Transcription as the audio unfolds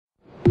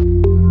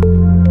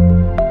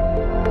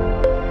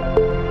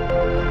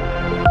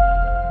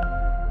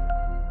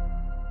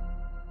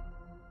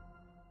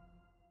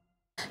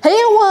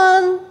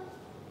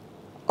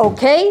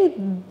Okay,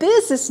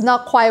 this is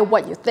not quite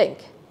what you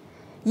think.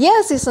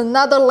 Yes, it's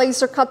another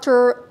laser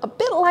cutter, a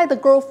bit like the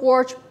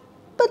Glowforge,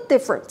 but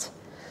different.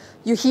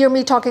 You hear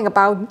me talking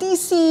about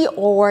DC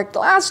or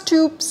glass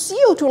tube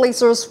CO2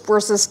 lasers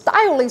versus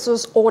diode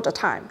lasers all the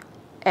time.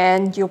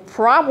 And you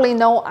probably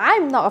know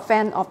I'm not a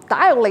fan of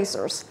diode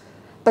lasers,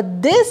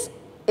 but this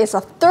is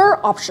a third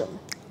option,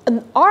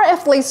 an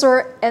RF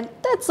laser, and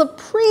that's a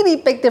pretty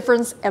big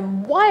difference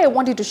and why I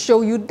wanted to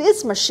show you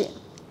this machine.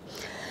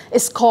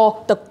 It's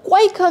called the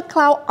Gweike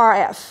Cloud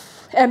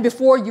RF. And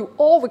before you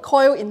all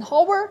recoil in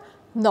horror,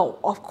 no,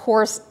 of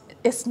course,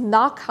 it's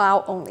not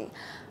cloud only.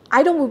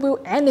 I don't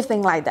reveal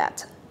anything like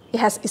that. It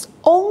has its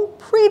own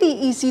pretty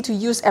easy to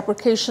use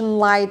application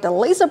like the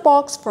laser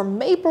box from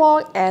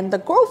Mayblock and the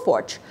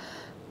Glowforge.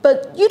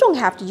 But you don't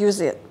have to use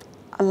it.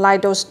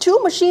 Unlike those two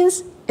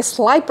machines, it's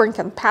Lightburn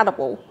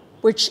compatible,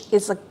 which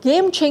is a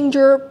game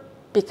changer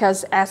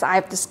because as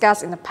I've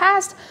discussed in the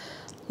past,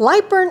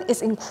 Lightburn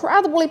is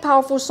incredibly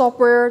powerful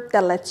software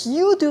that lets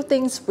you do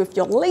things with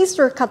your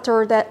laser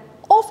cutter that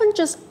often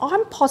just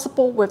aren't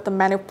possible with the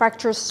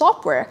manufacturer's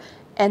software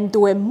and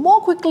do it more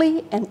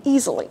quickly and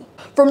easily.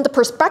 From the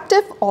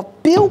perspective of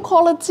build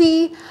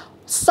quality,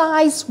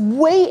 size,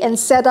 weight, and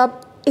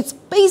setup, it's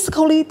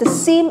basically the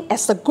same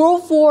as the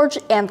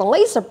Glowforge and the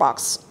laser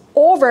box,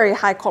 all very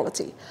high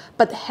quality.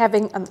 But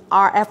having an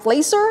RF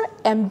laser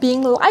and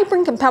being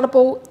Lightburn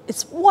compatible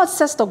is what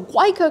sets the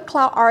Gweike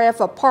Cloud RF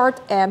apart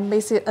and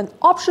makes it an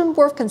option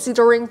worth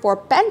considering for a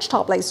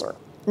benchtop laser.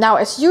 Now,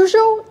 as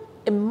usual,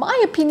 in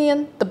my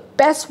opinion, the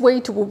best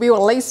way to review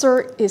a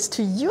laser is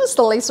to use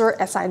the laser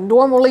as I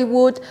normally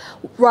would,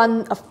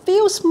 run a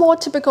few small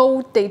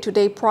typical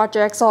day-to-day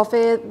projects of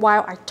it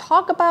while I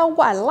talk about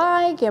what I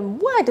like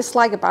and what I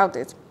dislike about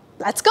it.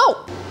 Let's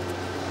go!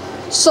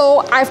 So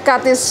I've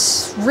got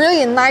this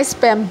really nice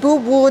bamboo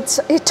wood.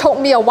 It took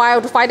me a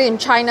while to find it in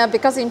China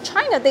because in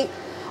China,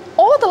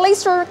 all the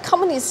laser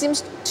companies seem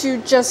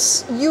to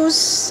just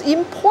use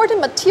imported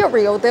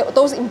material.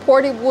 Those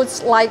imported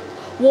woods like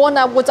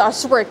walnut woods are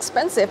super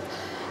expensive.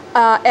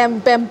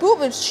 And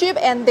bamboo is cheap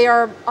and they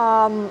are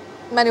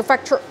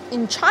manufactured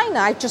in China.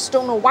 I just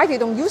don't know why they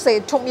don't use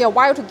it. It took me a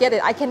while to get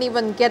it. I can't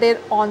even get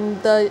it on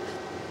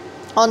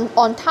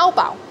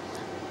Taobao.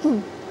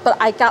 But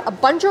I got a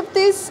bunch of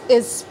this.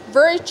 It's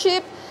very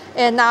cheap,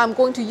 and now I'm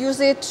going to use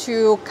it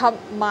to cut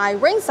my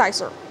ring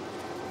sizer.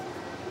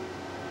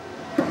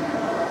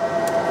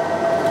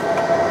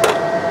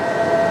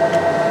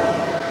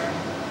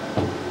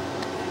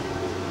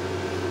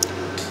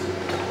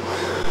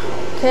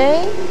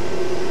 Okay,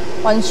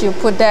 once you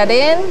put that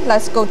in,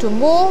 let's go to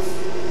move,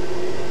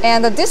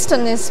 and the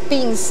distance is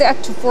being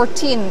set to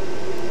 14.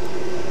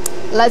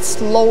 Let's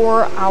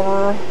lower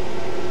our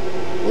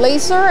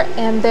laser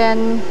and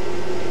then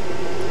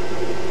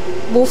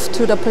move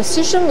to the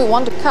position we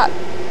want to cut.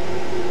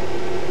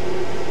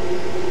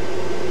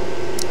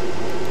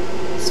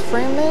 Let's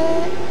frame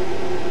it.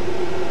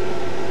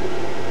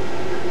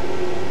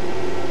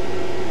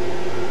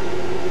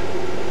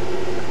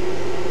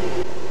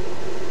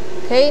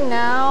 Okay,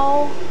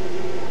 now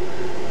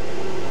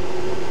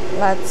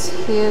let's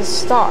hit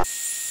start.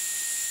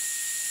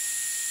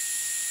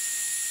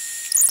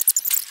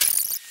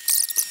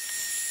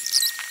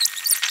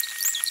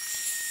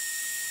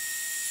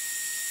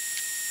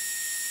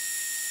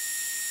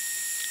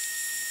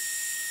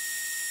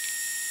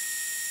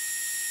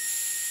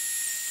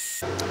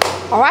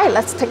 All right,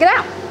 let's take it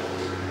out.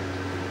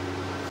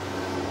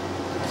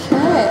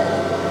 Okay.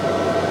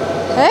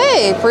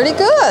 Hey, pretty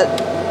good.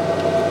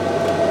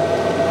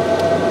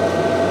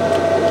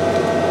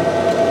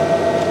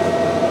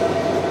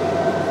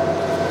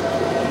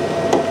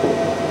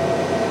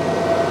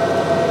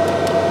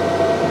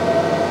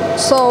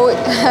 So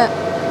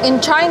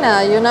in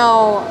China, you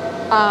know,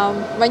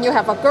 when you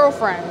have a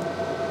girlfriend,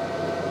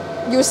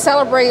 you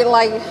celebrate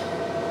like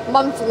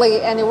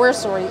monthly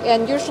anniversary,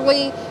 and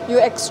usually you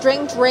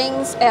exchange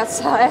rings as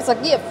a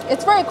gift.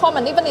 It's very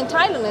common, even in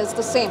Thailand it's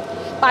the same.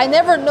 But I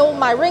never know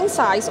my ring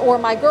size or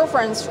my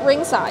girlfriend's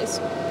ring size.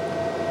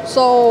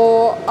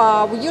 So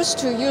we used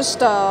to use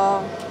the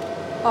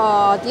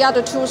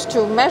other tools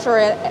to measure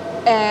it,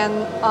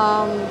 and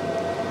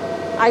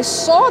I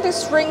saw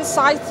this ring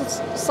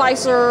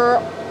sizer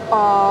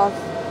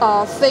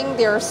thing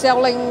they're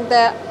selling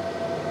that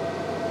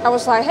I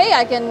was like, hey,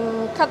 I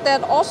can cut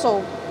that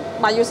also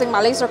by using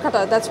my laser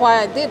cutter. That's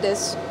why I did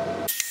this.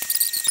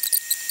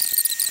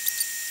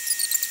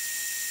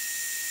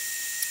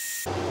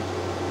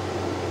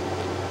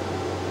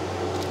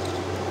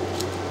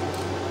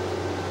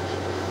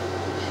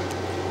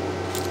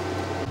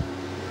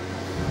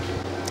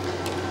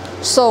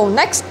 So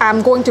next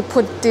I'm going to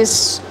put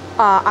this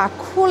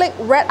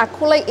red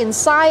acrylic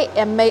inside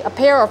and make a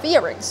pair of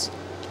earrings.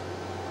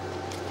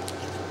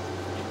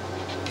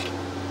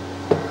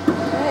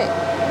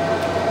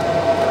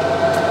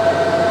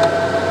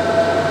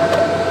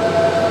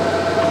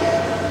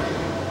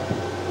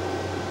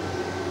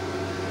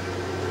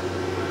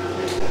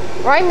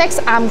 Right, next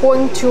I'm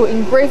going to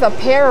engrave a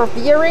pair of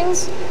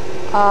earrings.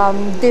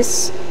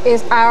 This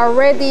is I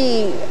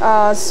already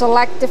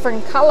select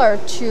different color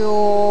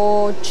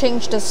to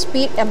change the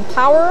speed and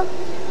power.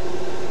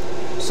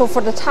 So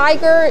for the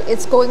Tiger,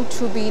 it's going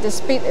to be the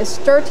speed is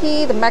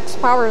 30, the max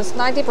power is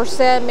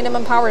 90%,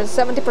 minimum power is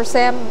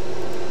 70%.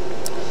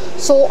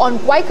 So on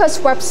Gweike's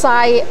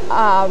website,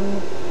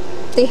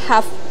 they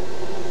have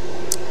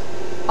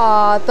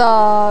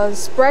the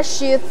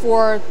spreadsheet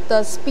for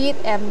the speed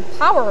and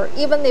power.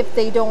 Even if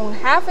they don't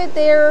have it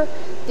there,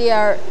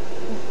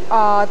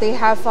 they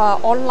have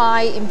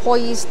online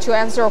employees to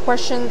answer a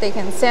question. They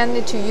can send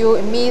it to you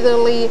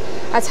immediately.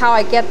 That's how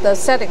I get the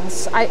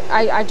settings.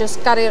 I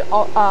just got it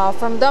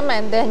from them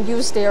and then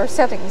use their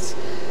settings.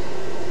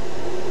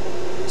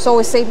 So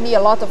it saved me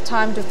a lot of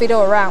time to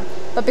fiddle around.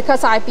 But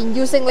because I've been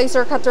using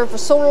laser cutter for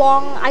so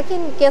long, I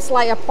can guess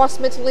like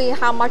approximately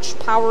how much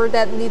power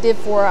that needed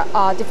for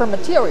different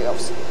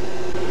materials.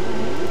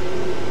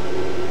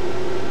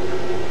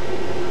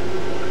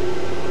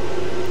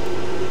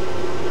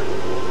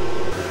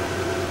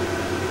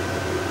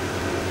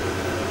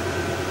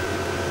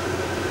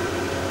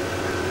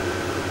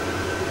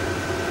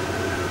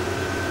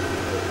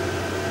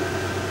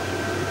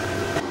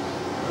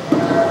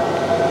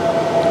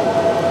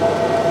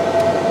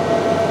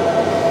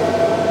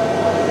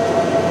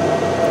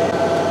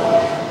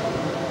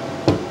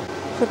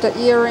 Put the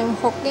earring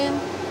hook in.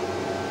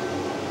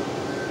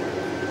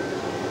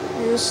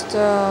 Use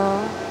the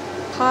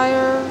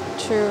plier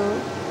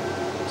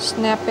to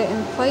snap it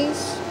in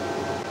place.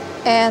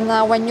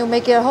 And when you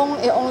make it at home,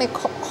 it only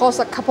costs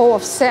a couple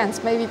of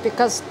cents. Maybe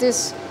because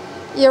this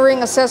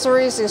earring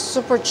accessories is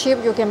super cheap,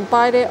 you can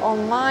buy it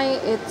online.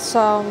 It's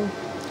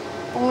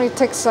only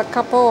takes a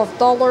couple of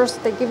dollars.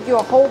 They give you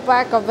a whole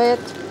bag of it.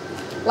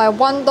 Like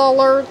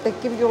 $1, they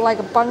give you like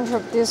a bunch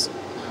of this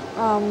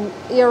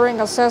earring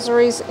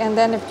accessories. And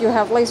then if you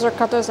have laser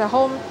cutters at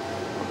home,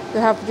 you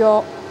have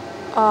your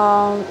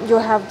you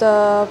have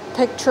the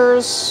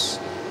pictures,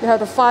 you have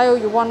the file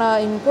you want to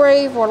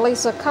engrave or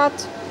laser cut,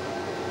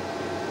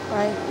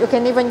 right? You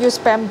can even use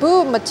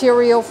bamboo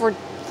material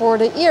for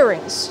the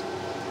earrings,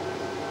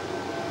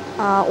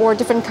 or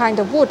different kind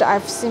of wood.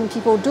 I've seen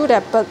people do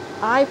that, but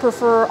I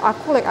prefer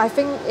acrylic. I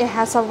think it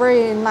has a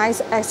very nice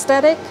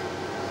aesthetic,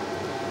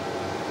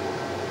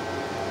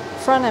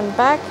 front and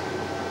back.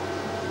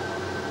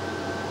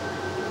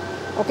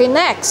 Okay,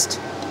 next.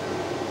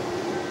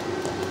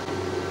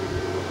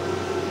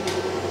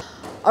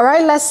 All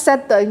right, let's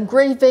set the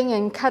engraving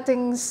and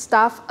cutting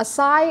stuff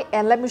aside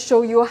and let me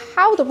show you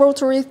how the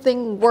rotary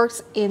thing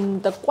works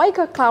in the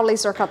Gweike Cloud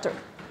Lasercutter.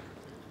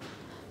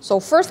 So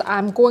first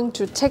I'm going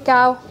to take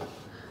out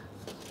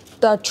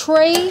the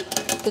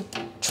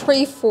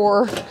tray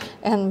for,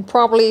 and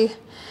probably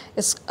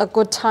it's a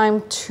good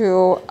time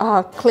to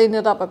clean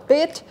it up a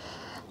bit.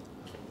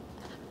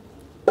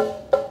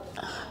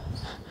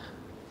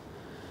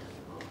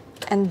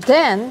 And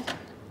then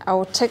I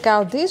will take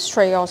out this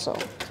tray also.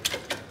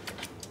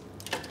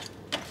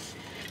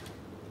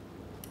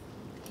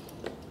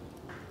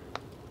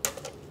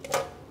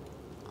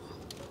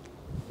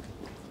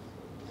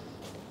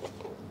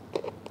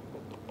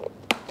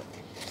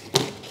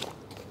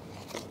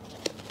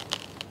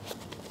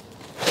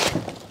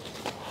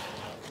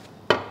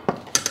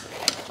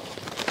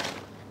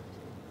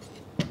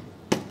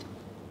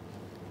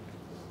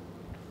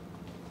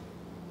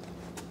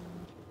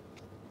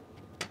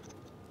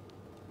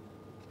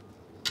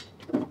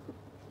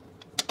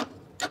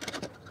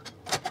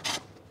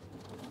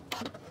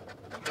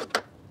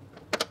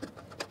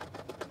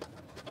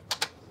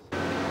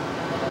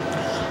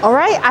 All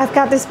right, I've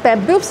got this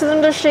bamboo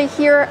cylinder shape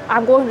here.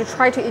 I'm going to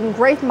try to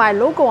engrave my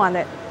logo on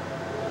it.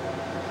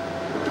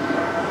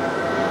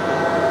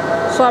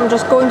 So I'm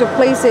just going to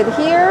place it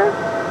here.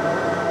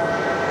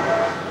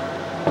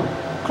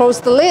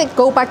 Close the lid,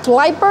 go back to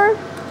Lightburn.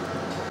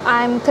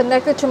 I'm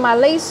connected to my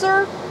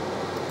laser.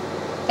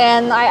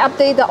 And I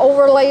update the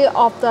overlay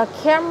of the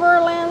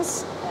camera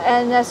lens.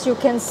 And as you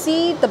can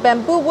see, the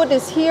bamboo wood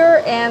is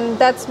here and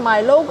that's my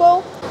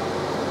logo.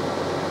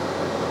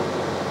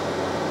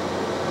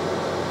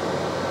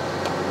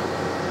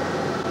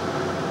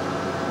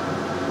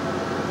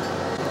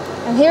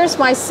 And here's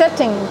my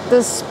setting.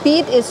 The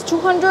speed is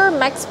 200,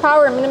 max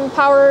power and minimum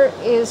power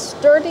is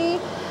 30.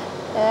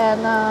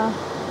 And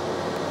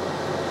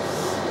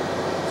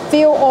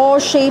fill all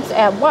shapes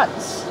at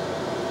once.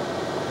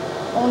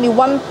 Only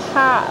one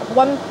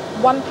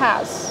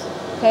pass.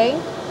 Okay,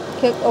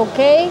 click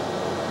OK.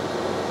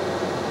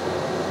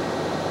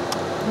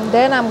 And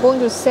then I'm going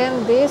to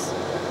send this.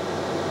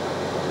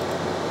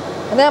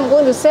 And then I'm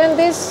going to send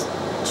this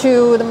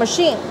to the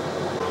machine.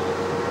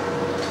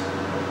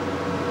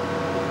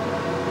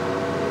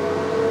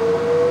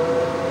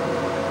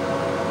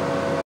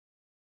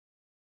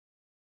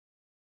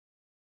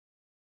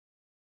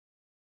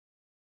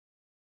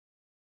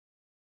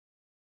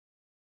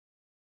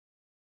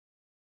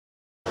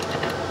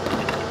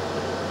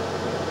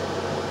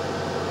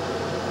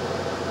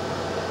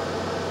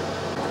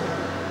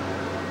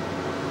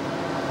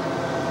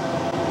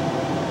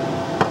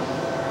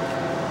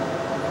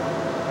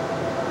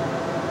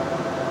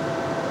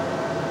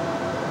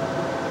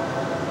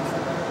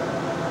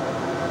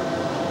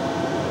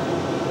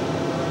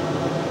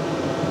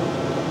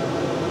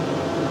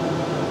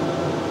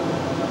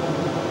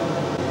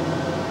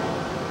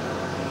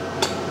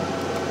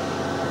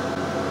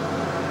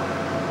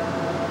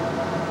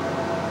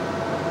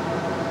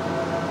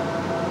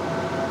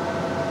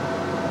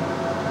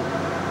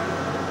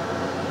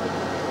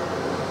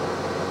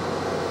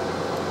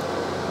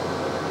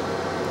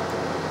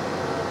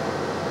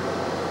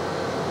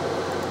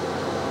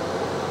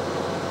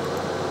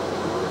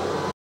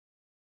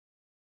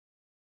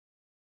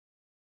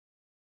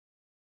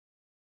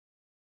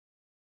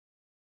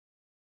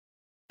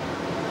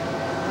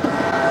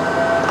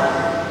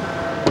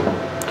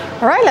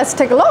 All right, let's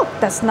take a look.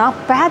 That's not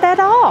bad at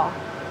all.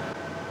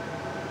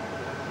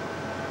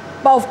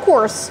 But of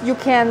course, you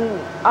can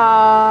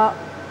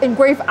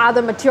engrave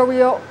other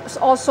materials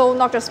also,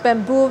 not just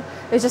bamboo.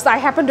 It's just I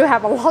happen to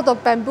have a lot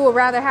of bamboo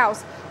around the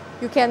house.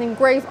 You can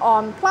engrave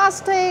on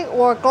plastic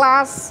or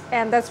glass,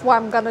 and that's what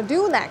I'm gonna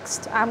do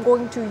next. I'm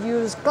going to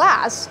use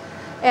glass,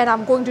 and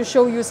I'm going to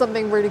show you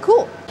something really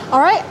cool.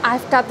 All right,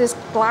 I've got this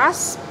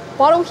glass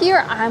bottle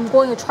here. I'm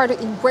going to try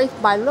to engrave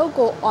my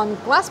logo on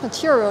glass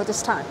material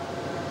this time.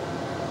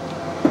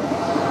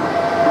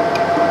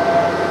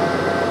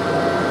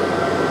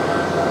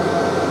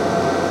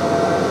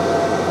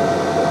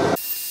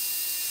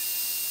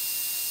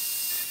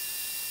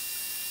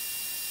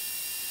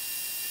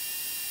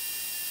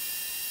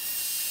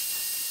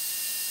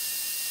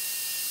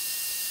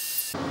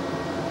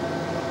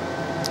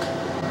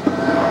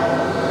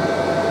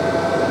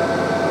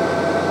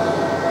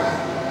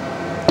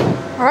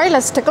 All right,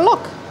 let's take a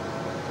look.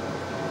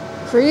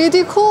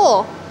 Pretty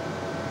cool.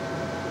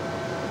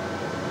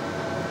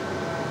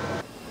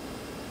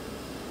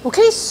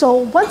 Okay, so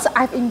once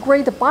I've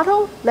engraved the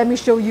bottle, let me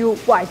show you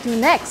what I do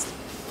next.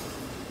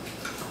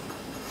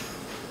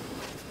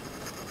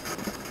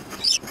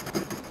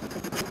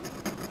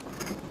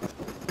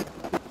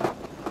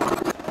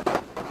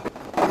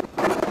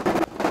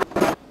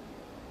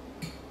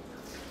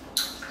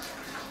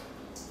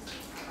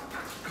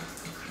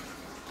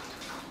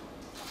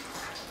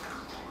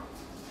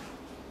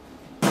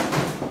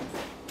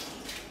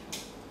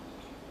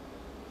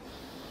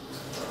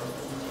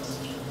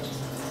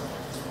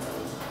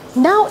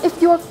 Now,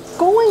 if you're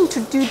going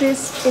to do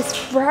this,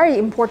 it's very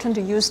important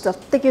to use the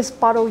thickest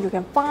bottle you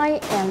can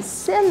find and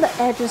sand the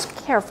edges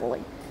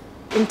carefully.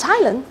 In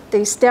Thailand,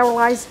 they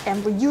sterilize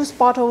and reuse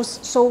bottles,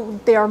 so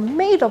they are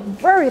made of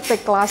very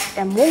thick glass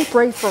and won't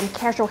break from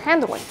casual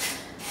handling.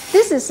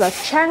 This is a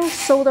Chang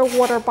soda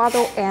water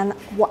bottle and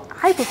what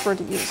I prefer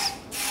to use.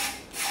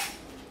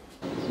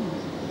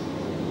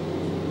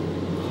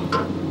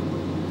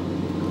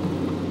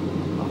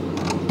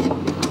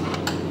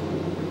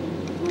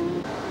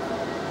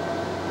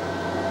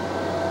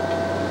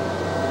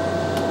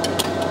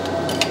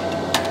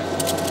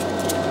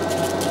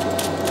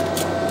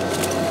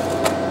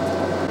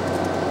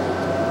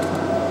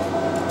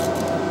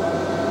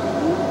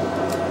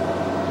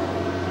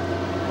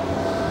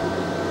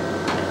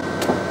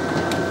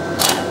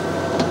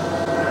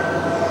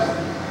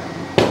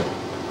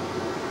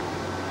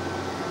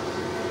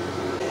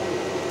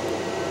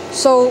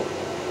 So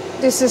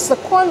this is the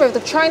coin with the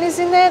Chinese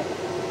in it.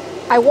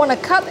 I want to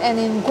cut and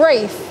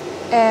engrave,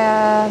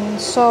 and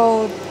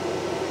so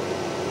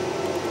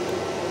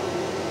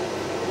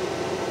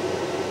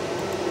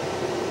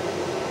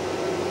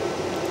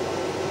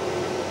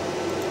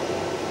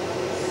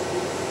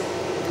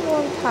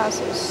one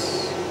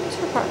passes,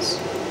 two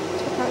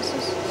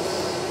passes.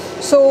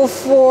 So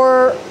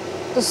for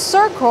the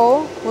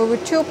circle, will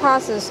be two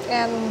passes,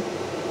 and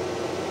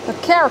the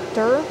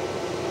character.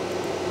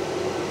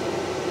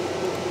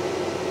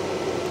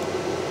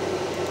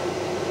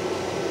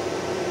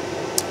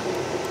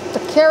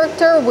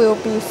 Character will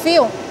be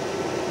filmed.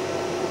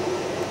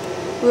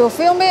 We'll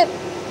film it,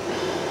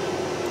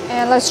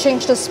 and let's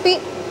change the speed.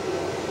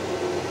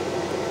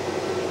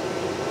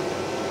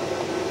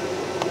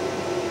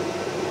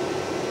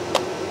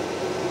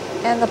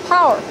 And the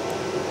power.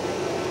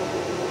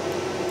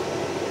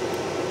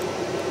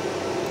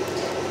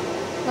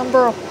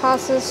 Number of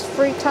passes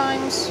 3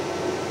 times.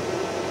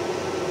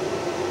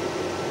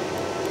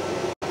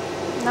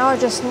 Now I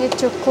just need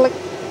to click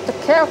the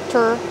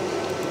character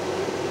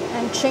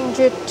and change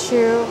it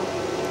to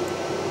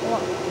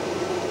 1.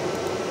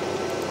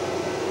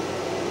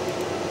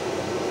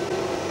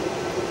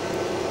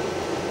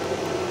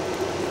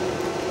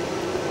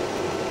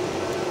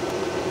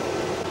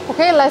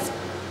 Okay, let's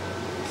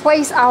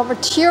place our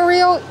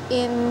material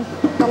in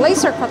the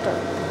laser cutter.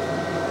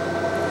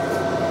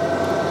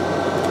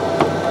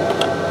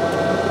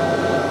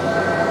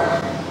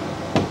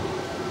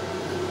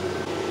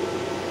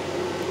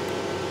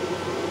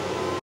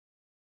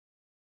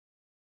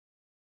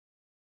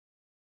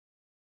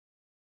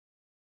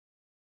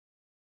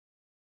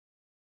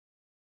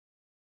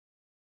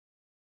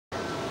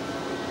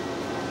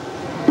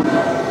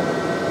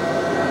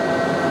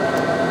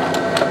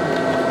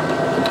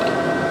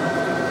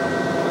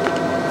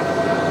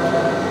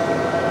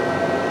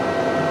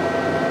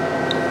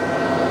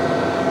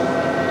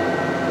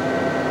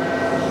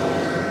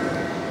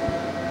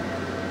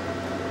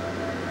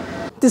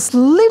 These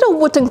little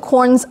wooden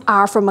coins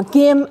are from a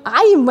game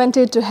I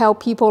invented to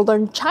help people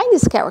learn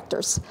Chinese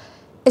characters.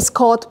 It's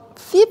called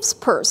Thieves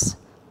Purse.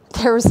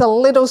 There is a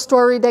little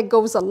story that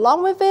goes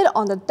along with it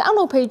on the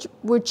download page,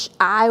 which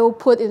I will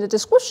put in the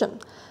description.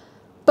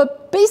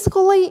 But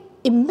basically,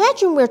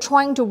 imagine we're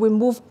trying to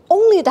remove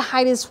only the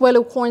highest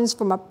value coins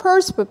from a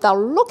purse without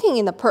looking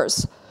in the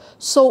purse.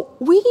 So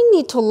we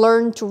need to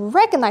learn to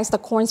recognize the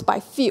coins by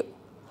feel.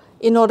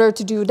 In order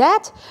to do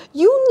that,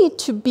 you need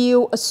to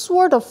build a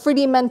sort of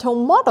 3D mental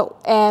model,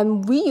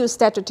 and we use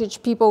that to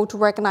teach people to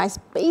recognize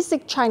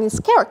basic Chinese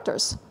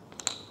characters.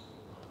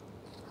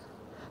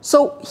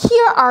 So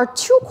here are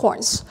 2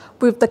 coins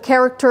with the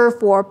character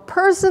for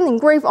person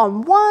engraved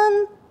on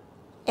one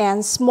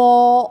and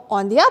small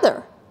on the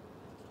other.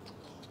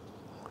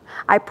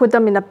 I put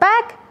them in a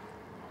bag,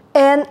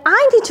 and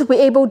I need to be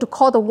able to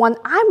call the one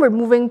I'm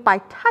removing by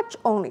touch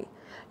only.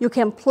 You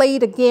can play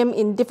the game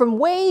in different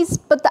ways,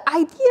 but the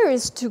idea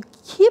is to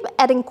keep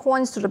adding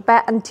coins to the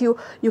bag until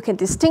you can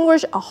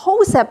distinguish a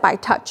whole set by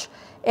touch.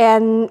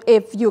 And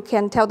if you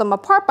can tell them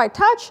apart by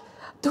touch,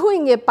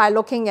 doing it by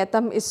looking at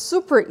them is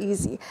super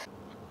easy.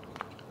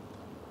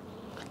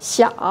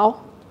 小,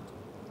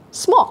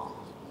 small.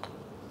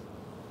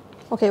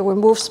 Okay, we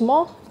move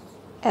small,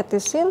 add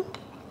this in.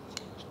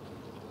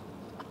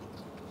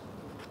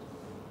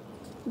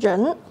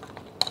 人.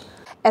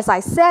 As I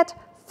said,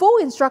 full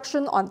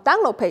instruction on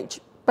download page,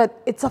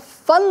 but it's a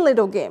fun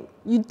little game.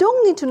 You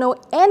don't need to know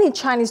any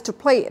Chinese to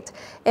play it,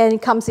 and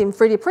it comes in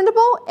 3D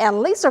printable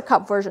and laser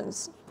cut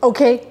versions.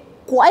 Okay,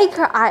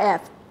 Gweike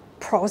RF,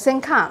 pros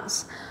and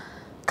cons.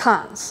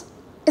 Cons.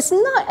 It's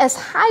not as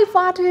high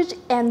voltage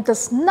and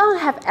does not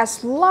have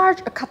as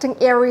large a cutting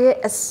area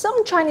as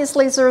some Chinese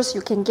lasers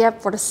you can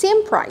get for the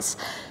same price.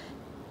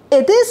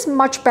 It is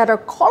much better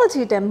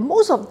quality than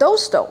most of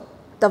those though.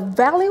 The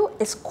value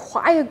is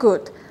quite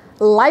good.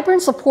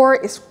 Lightburn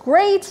support is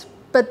great,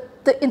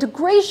 but the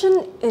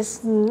integration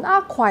is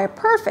not quite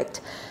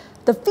perfect.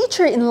 The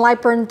feature in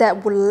Lightburn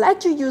that would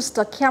let you use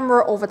the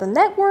camera over the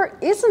network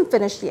isn't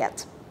finished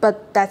yet,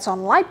 but that's on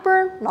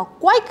Lightburn, not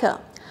Gweike.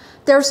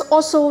 There's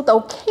also the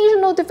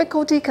occasional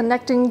difficulty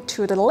connecting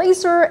to the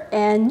laser,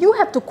 and you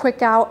have to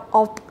quick out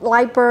of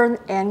Lightburn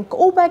and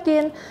go back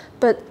in,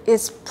 but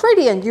it's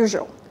pretty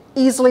unusual.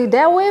 Easily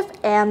dealt with,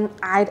 and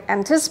I'd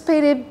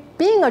anticipated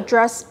being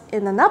addressed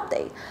in an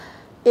update.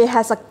 It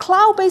has a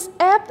cloud-based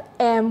app,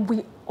 and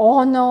we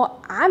all know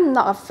I'm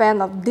not a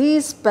fan of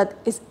these, but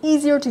it's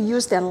easier to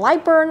use than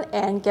Lightburn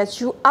and gets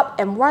you up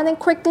and running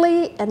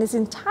quickly, and it's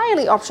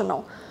entirely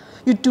optional.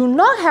 You do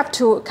not have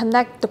to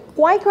connect the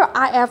Gweike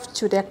RF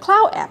to their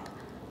cloud app.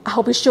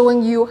 I'll be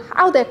showing you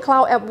how their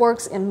cloud app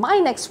works in my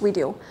next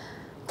video.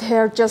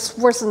 There just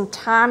wasn't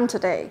time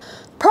today.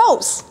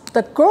 Pros!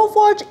 The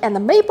Glowforge and the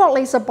Maybach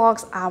laser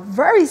box are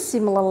very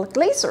similar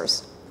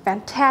lasers.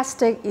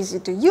 Fantastic, easy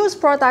to use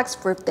products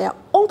with their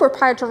own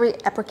proprietary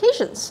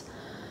applications.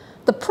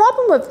 The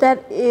problem with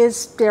that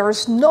is there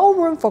is no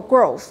room for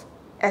growth.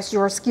 As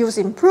your skills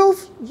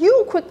improve,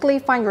 you quickly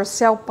find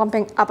yourself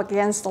bumping up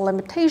against the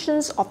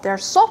limitations of their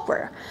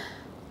software.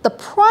 The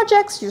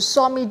projects you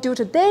saw me do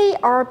today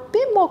are a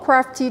bit more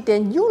crafty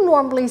than you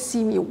normally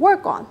see me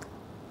work on.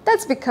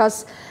 That's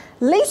because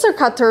laser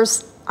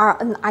cutters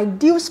are an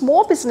ideal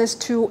small business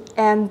tool,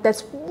 and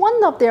that's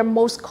one of their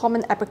most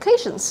common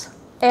applications.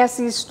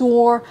 Etsy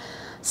store,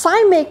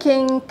 sign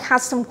making,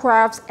 custom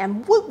crafts,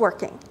 and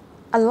woodworking.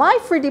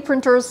 Unlike 3D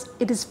printers,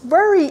 it is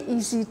very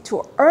easy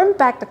to earn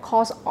back the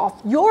cost of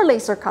your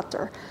laser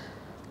cutter.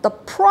 The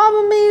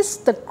problem is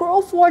the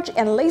Glowforge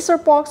and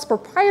Laserbox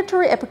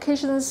proprietary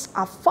applications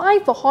are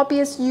fine for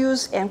hobbyist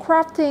use and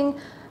crafting,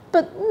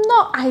 but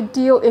not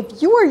ideal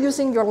if you are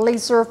using your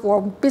laser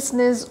for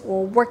business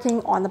or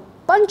working on a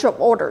bunch of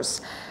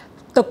orders.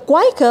 The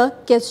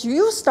Gweike gets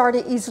you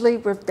started easily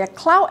with their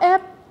cloud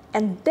app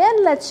and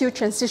then lets you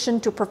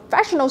transition to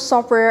professional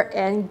software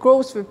and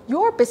grows with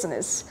your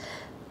business.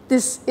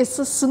 This is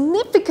a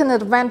significant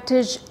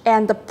advantage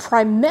and the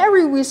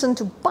primary reason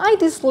to buy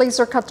this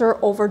laser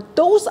cutter over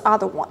those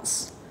other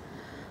ones.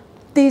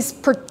 This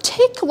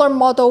particular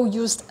model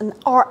used an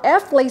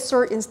RF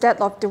laser instead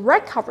of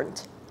direct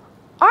current.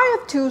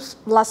 RF tools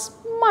last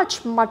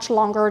much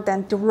longer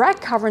than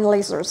direct current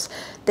lasers.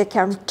 They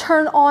can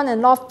turn on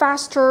and off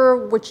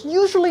faster, which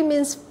usually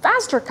means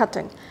faster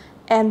cutting.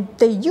 And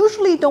they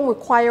usually don't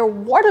require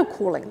water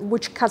cooling,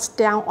 which cuts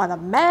down on the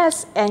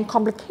mess and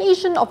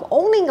complication of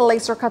owning a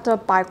laser cutter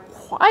by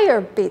quite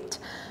a bit.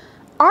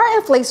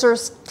 RF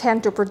lasers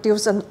tend to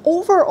produce an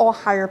overall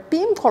higher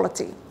beam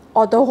quality,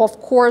 although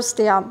of course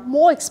they are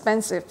more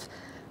expensive.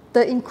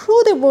 The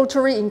included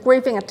rotary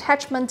engraving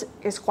attachment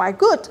is quite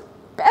good,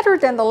 better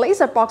than the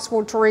Laserbox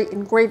rotary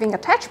engraving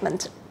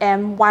attachment,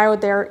 and while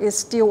there is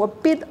still a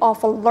bit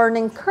of a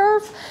learning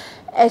curve,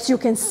 as you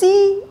can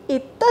see,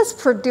 it does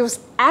produce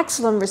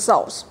excellent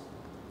results.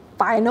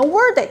 Final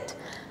verdict.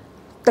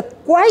 The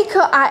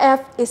Gweike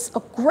RF is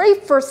a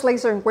great first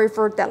laser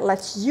engraver that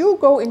lets you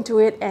go into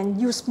it and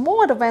use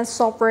more advanced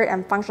software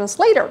and functions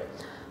later.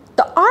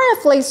 The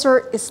RF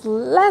laser is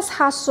less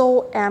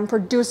hassle and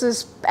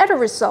produces better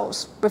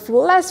results with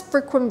less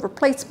frequent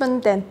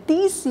replacement than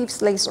these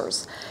Thieves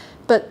lasers.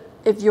 But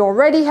if you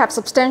already have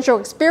substantial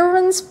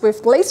experience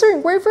with laser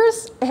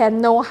engravers and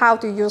know how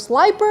to use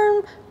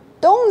Lightburn,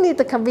 don't need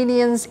the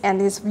convenience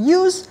and ease of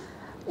use,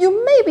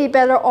 you may be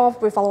better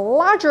off with a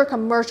larger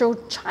commercial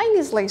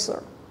Chinese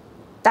laser.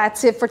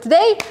 That's it for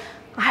today.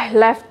 I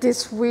left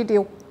this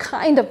video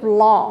kind of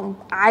long.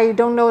 I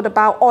don't know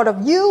about all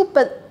of you,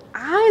 but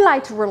I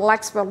like to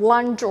relax for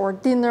lunch or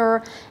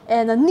dinner,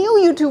 and a new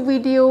YouTube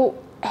video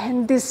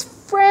and these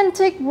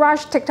frantic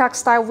rush TikTok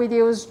style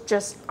videos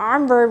just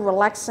aren't very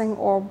relaxing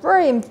or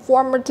very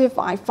informative,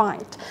 I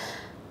find.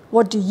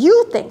 What do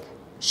you think?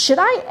 Should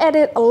I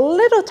edit a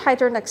little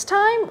tighter next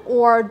time,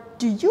 or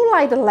do you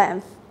like the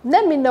length?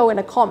 Let me know in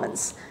the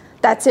comments.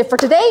 That's it for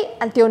today.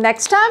 Until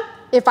next time,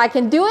 if I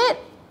can do it,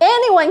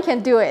 anyone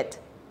can do it.